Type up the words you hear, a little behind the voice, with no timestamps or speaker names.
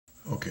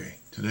Okay,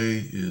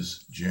 today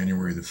is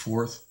January the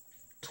 4th,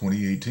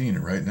 2018,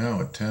 and right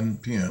now at 10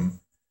 p.m.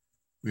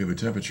 we have a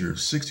temperature of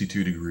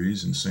 62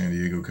 degrees in San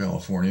Diego,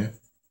 California.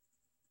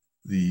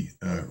 The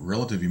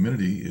relative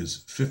humidity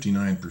is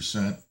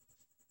 59%,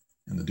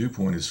 and the dew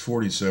point is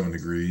 47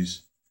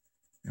 degrees,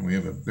 and we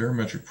have a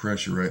barometric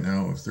pressure right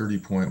now of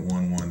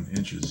 30.11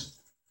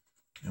 inches.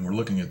 And we're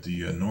looking at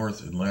the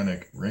North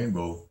Atlantic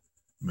rainbow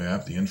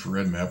map, the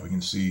infrared map. We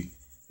can see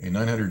a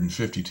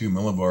 952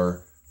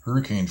 millibar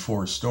hurricane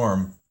force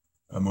storm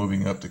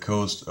moving up the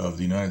coast of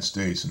the United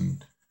States,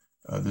 and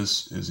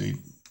this is a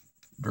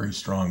very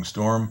strong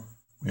storm.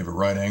 We have a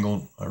right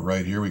angle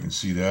right here, we can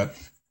see that.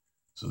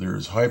 So there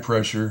is high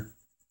pressure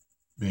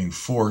being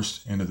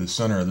forced into the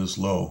center of this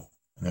low,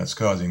 and that's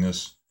causing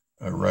this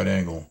right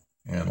angle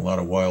and a lot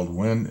of wild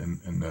wind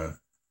and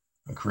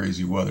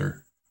crazy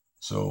weather.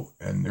 So,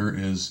 and there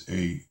is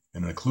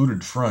an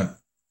occluded front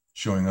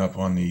showing up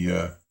on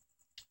the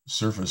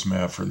surface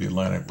map for the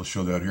Atlantic. We'll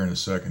show that here in a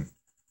second.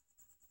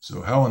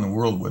 So how in the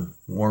world would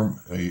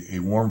a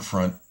warm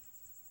front,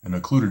 an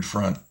occluded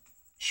front,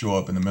 show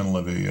up in the middle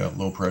of a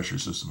low pressure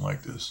system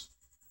like this,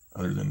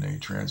 other than a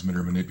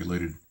transmitter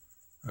manipulated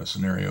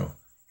scenario?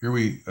 Here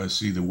we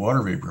see the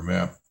water vapor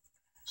map.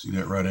 See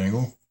that right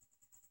angle?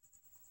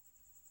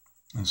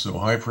 And so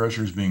high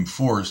pressure is being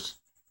forced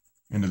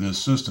into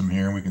this system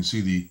here, and we can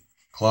see the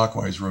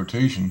clockwise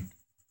rotation,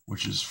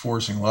 which is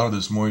forcing a lot of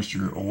this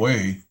moisture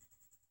away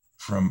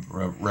from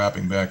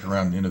wrapping back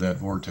around into that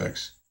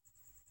vortex.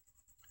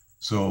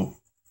 So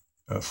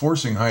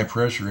forcing high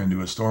pressure into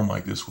a storm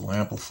like this will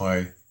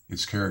amplify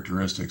its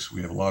characteristics.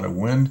 We have a lot of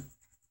wind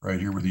right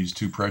here where these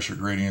two pressure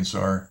gradients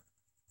are,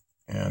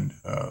 and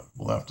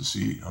we'll have to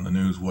see on the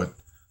news what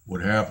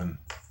would happen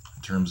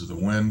in terms of the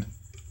wind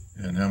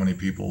and how many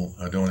people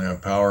don't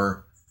have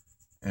power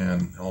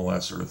and all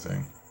that sort of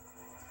thing.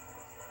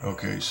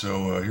 Okay,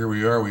 so here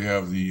we are. We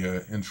have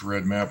the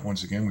infrared map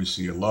once again. We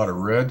see a lot of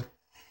red,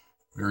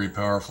 very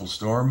powerful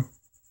storm.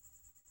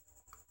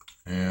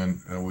 And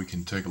we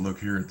can take a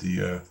look here at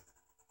the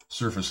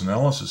surface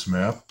analysis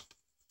map,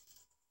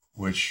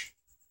 which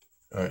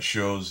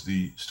shows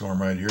the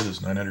storm right here,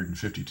 this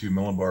 952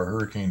 millibar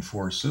hurricane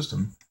force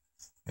system.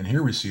 And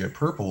here we see a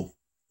purple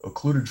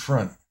occluded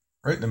front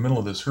right in the middle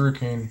of this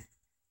hurricane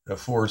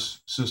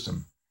force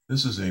system.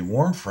 This is a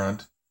warm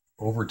front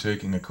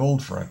overtaking a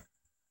cold front.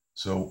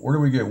 So where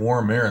do we get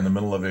warm air in the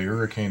middle of a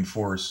hurricane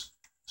force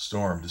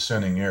storm,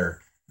 descending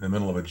air in the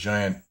middle of a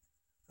giant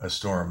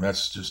storm?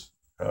 That's just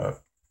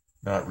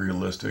not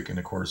realistic, and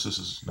of course this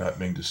is not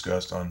being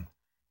discussed on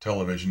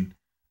television.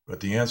 But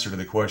the answer to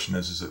the question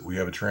is that we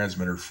have a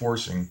transmitter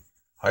forcing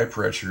high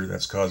pressure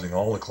that's causing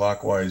all the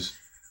clockwise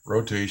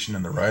rotation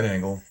and the right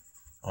angle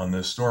on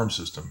this storm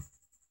system.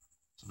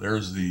 So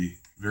there's the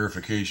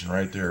verification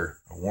right there,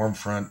 a warm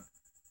front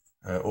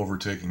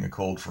overtaking a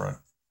cold front.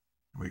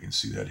 We can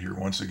see that here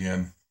once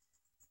again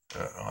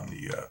on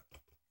the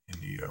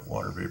in the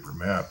water vapor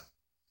map.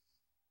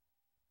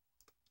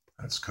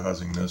 That's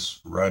causing this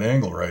right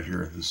angle right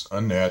here, this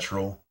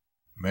unnatural,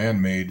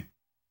 man-made,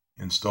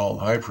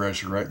 installed high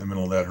pressure right in the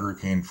middle of that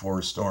hurricane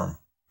force storm.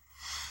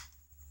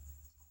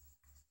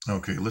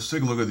 Okay, let's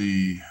take a look at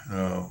the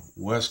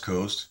west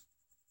coast.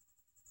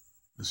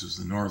 This is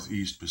the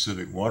northeast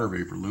Pacific water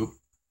vapor loop.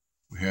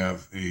 We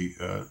have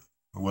a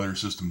weather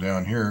system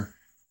down here,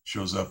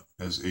 shows up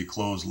as a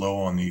closed low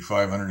on the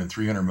 500 and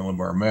 300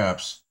 millibar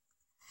maps.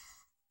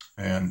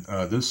 And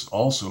this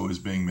also is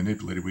being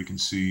manipulated. We can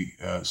see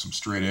some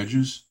straight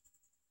edges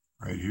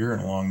right here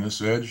and along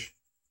this edge.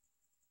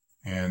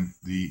 And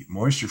the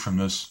moisture from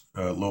this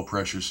low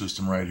pressure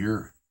system right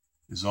here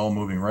is all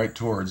moving right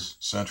towards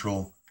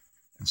central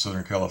and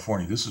southern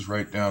California. This is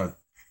right down at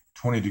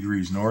 20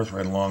 degrees north,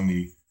 right along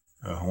the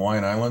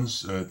Hawaiian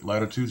Islands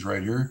latitudes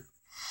right here.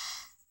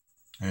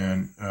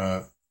 And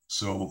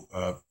so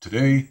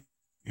today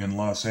in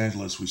Los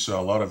Angeles, we saw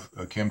a lot of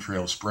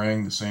chemtrail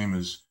spraying. The same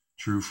is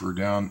true for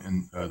down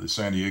in the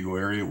San Diego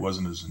area. It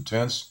wasn't as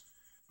intense,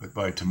 but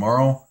by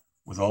tomorrow,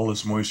 with all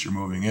this moisture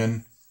moving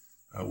in,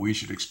 we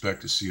should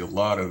expect to see a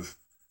lot of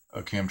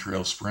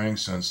chemtrail spraying,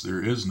 since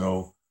there is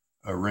no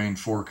rain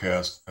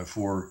forecast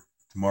for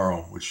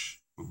tomorrow, which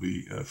will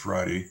be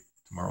Friday.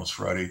 Tomorrow's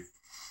Friday.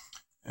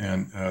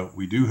 And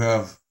we do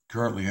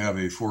currently have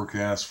a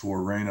forecast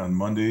for rain on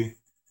Monday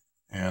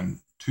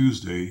and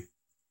Tuesday,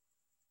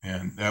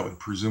 and that would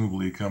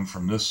presumably come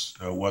from this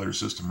weather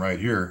system right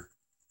here.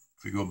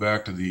 If we go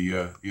back to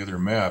the other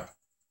map,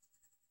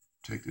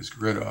 take this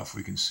grid off,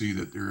 we can see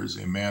that there is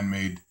a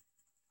man-made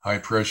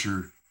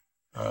high-pressure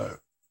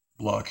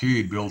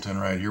blockade built in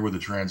right here with the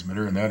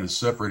transmitter, and that is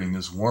separating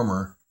this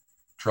warmer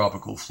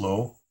tropical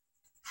flow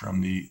from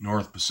the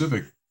North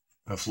Pacific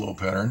flow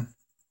pattern.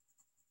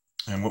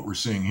 And what we're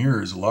seeing here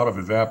is a lot of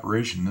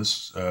evaporation.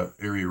 This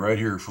area right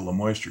here full of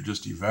moisture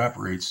just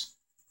evaporates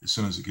as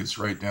soon as it gets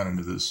right down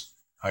into this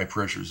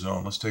high-pressure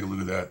zone. Let's take a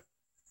look at that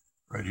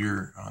right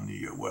here on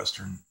the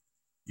western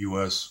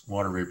U.S.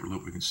 water vapor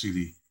loop. We can see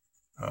the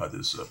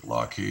this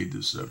blockade,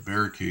 this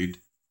barricade,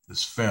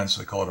 this fence.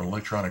 I call it an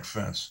electronic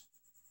fence.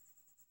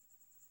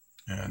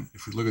 And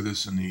if we look at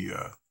this in the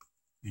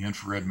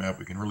infrared map,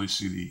 we can really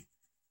see the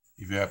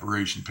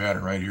evaporation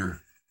pattern right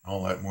here.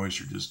 All that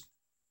moisture just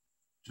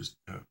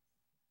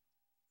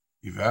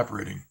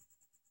evaporating.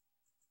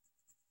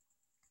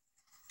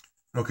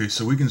 Okay,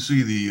 so we can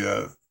see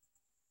the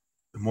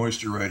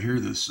moisture right here,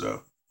 this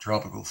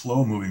tropical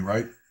flow moving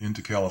right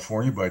into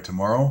California. By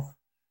tomorrow,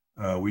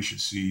 we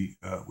should see,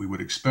 we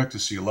would expect to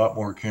see a lot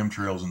more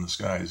chemtrails in the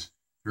skies.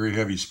 Very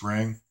heavy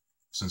spraying,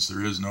 since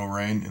there is no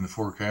rain in the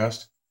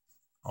forecast.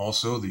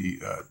 Also, the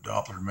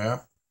Doppler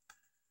map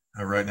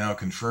right now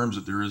confirms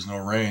that there is no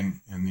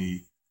rain in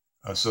the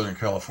Southern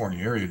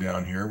California area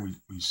down here.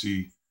 We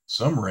see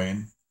some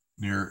rain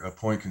near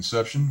Point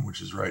Conception,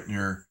 which is right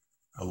near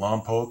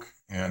Lompoc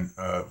and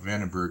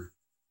Vandenberg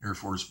Air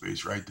Force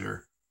Base right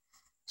there.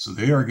 So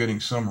they are getting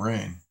some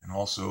rain, and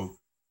also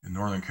in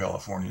Northern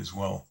California as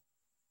well.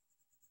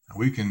 Now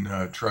we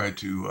can try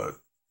to,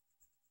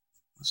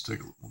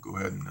 we'll go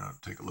ahead and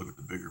take a look at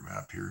the bigger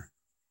map here.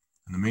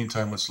 In the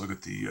meantime, let's look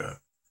at the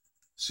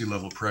sea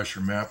level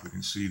pressure map. We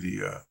can see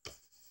the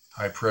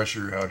high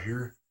pressure out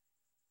here,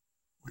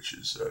 which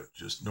is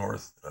just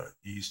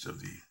northeast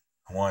of the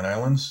Hawaiian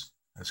Islands.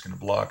 That's going to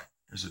block.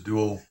 There's a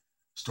dual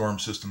storm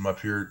system up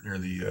here near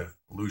the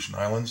Aleutian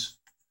Islands.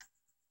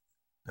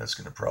 That's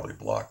going to probably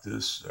block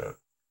this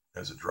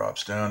as it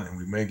drops down, and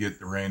we may get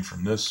the rain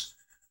from this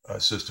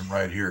system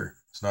right here.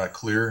 It's not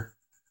clear.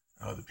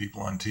 The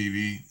people on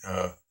TV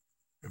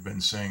have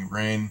been saying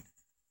rain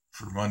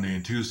for Monday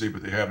and Tuesday,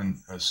 but they haven't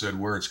said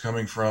where it's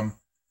coming from.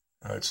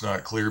 It's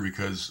not clear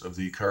because of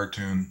the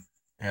cartoon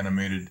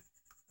animated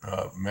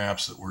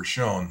maps that were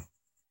shown.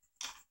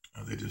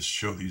 They just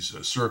show these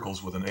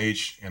circles with an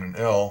H and an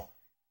L,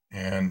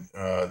 and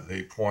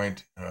they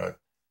point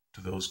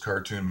to those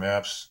cartoon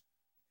maps,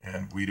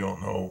 and we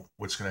don't know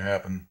what's going to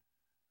happen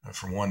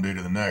from one day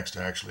to the next.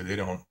 Actually, they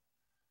don't.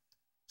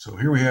 So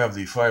here we have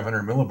the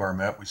 500 millibar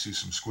map. We see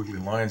some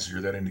squiggly lines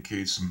here. That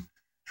indicates some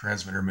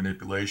transmitter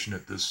manipulation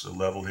at this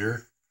level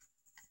here.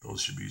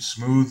 Those should be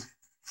smooth,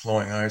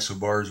 flowing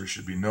isobars. There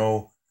should be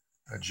no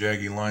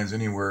jaggy lines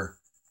anywhere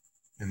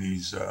in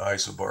these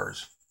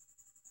isobars.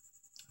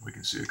 We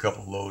can see a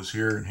couple of lows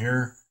here and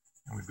here,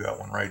 and we've got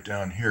one right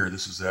down here.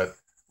 This is that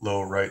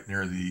low right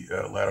near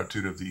the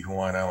latitude of the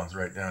Hawaiian Islands,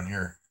 right down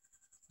here.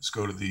 Let's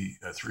go to the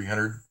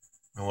 300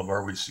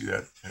 millibar. We see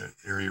that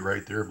area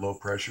right there of low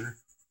pressure.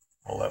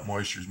 All that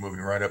moisture is moving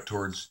right up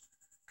towards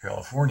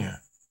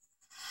California.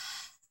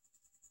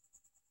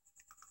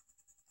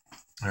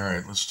 All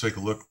right, let's take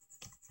a look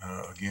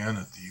again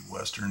at the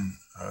western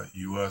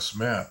U.S.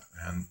 map,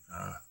 and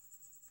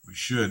we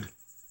should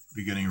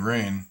be getting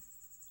rain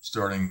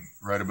starting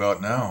right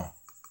about now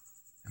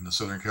in the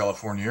Southern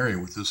California area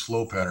with this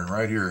flow pattern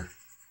right here.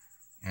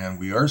 And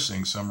we are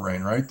seeing some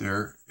rain right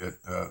there at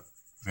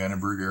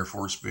Vandenberg Air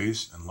Force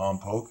Base and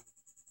Lompoc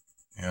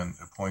and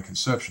Point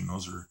Conception.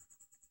 Those are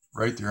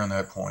right there on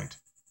that point.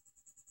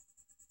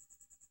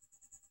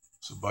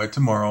 So by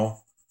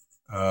tomorrow,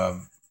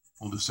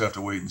 we'll just have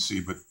to wait and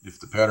see. But if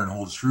the pattern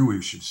holds true,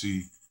 we should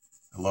see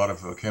a lot of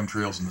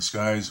chemtrails in the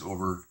skies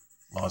over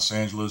Los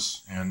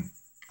Angeles and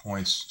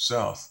points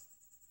south,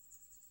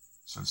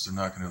 since they're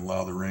not going to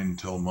allow the rain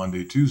until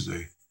Monday,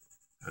 Tuesday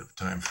at a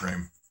time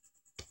frame.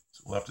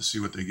 So we'll have to see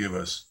what they give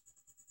us.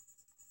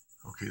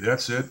 Okay,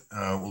 that's it.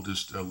 We'll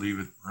just leave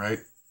it right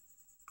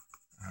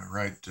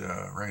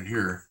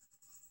here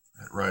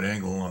at right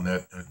angle on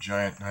that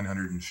giant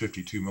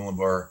 952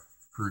 millibar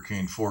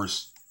hurricane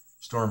force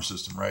storm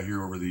system right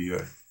here over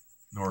the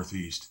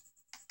northeast.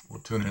 We'll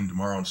tune in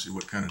tomorrow and see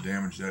what kind of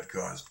damage that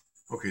caused.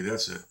 Okay,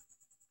 that's it.